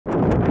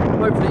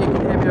Hopefully you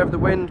can hear me over the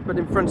wind, but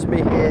in front of me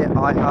here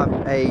I have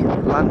a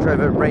Land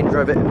Rover Range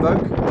Rover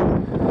Evoque.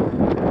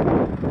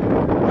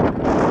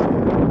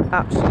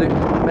 Absolute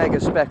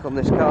mega spec on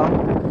this car.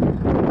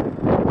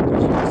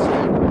 As you can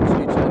see, you've got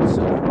two-tone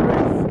silver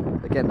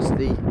roof against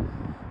the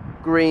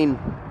green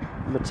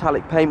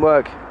metallic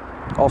paintwork,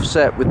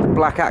 offset with the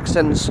black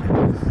accents,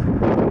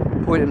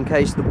 point and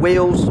case the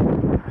wheels,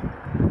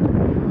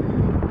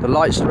 the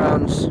light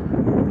surrounds,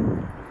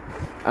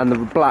 and the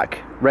black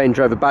Range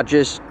Rover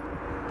badges.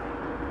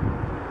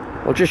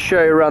 I'll just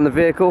show you around the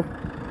vehicle.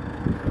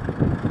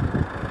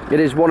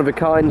 It is one of a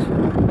kind.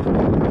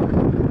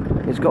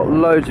 It's got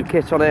loads of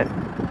kit on it.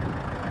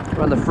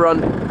 Around the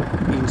front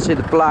you can see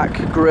the black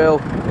grille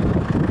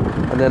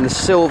and then the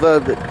silver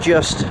that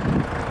just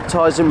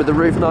ties in with the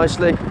roof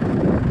nicely.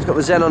 It's got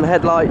the xenon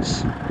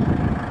headlights,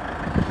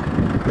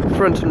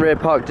 front and rear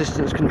park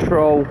distance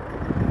control,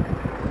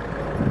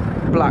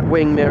 black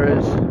wing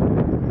mirrors,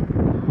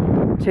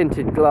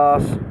 tinted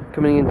glass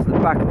coming into the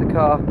back of the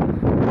car.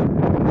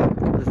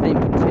 The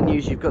theme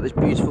continues. You've got this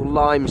beautiful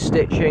lime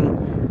stitching,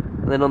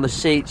 and then on the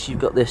seats you've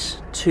got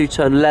this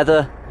two-tone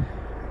leather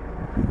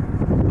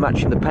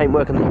matching the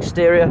paintwork on the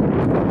exterior.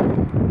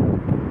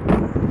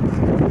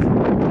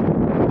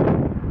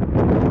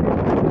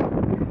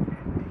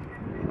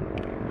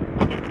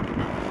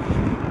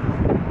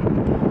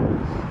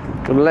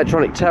 An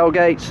electronic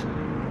tailgate,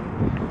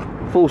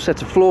 full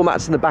set of floor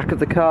mats in the back of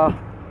the car,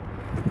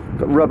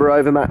 got rubber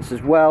over mats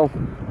as well,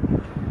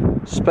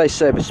 space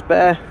saver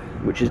spare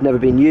which has never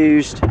been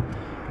used,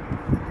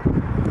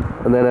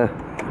 and then a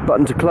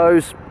button to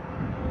close.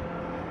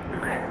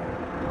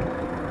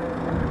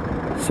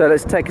 So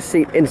let's take a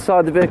seat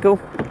inside the vehicle.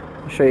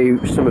 I'll show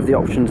you some of the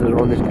options that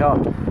are on this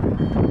car.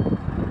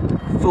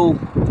 Full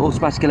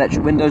automatic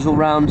electric windows all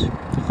round,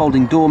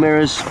 folding door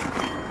mirrors,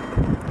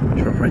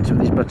 which are operated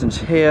with these buttons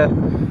here.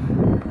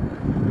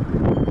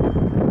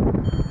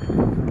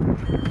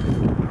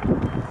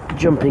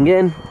 Jumping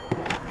in,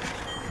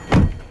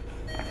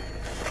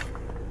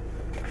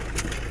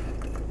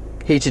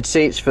 heated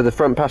seats for the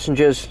front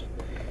passengers.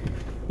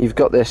 You've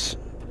got this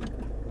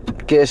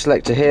gear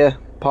selector here,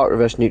 park,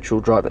 reverse, neutral,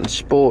 drive and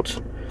sport.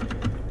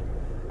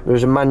 There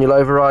is a manual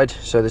override,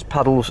 so there's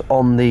paddles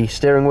on the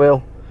steering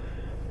wheel.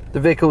 The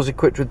vehicle is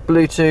equipped with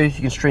Bluetooth.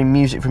 You can stream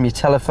music from your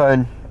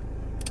telephone.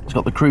 It's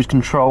got the cruise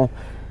control,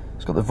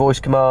 it's got the voice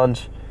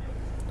command,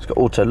 it's got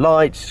auto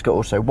lights, it's got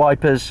also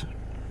wipers,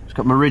 it's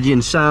got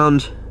Meridian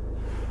sound.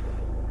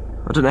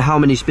 I don't know how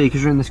many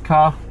speakers are in this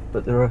car,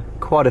 but there are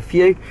quite a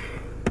few.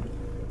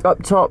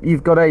 Up top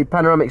you've got a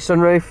panoramic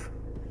sunroof,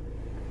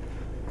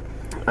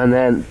 and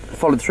then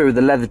followed through with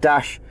the leather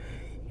dash.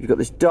 You've got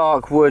this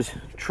dark wood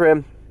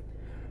trim,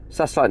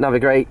 satellite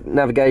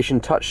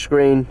navigation, touch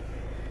screen.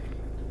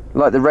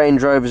 Like the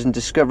Range Rovers and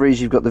Discoveries,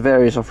 you've got the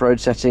various off-road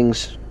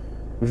settings.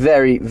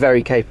 Very,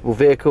 very capable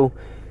vehicle.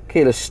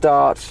 Keyless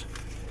start.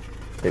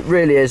 It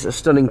really is a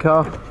stunning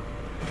car.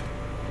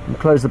 And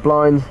close the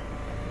blind.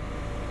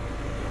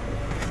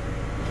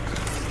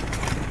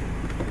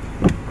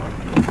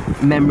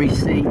 Memory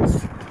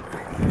seats.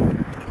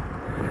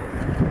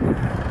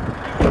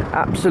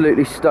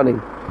 Absolutely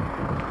stunning.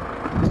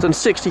 It's done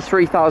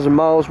 63,000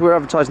 miles. We're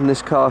advertising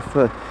this car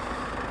for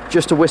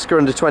just a whisker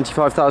under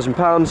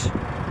 £25,000.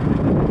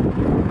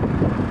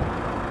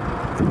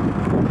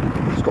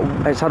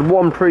 It's had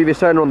one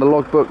previous owner on the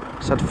logbook.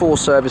 It's had 4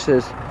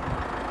 services.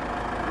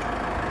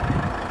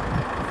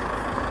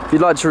 If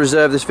you'd like to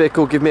reserve this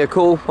vehicle, give me a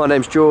call. My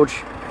name's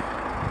George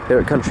here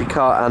at Country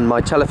Car, and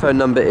my telephone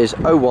number is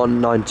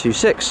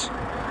 01926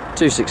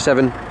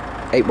 267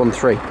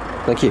 813.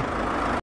 Thank you.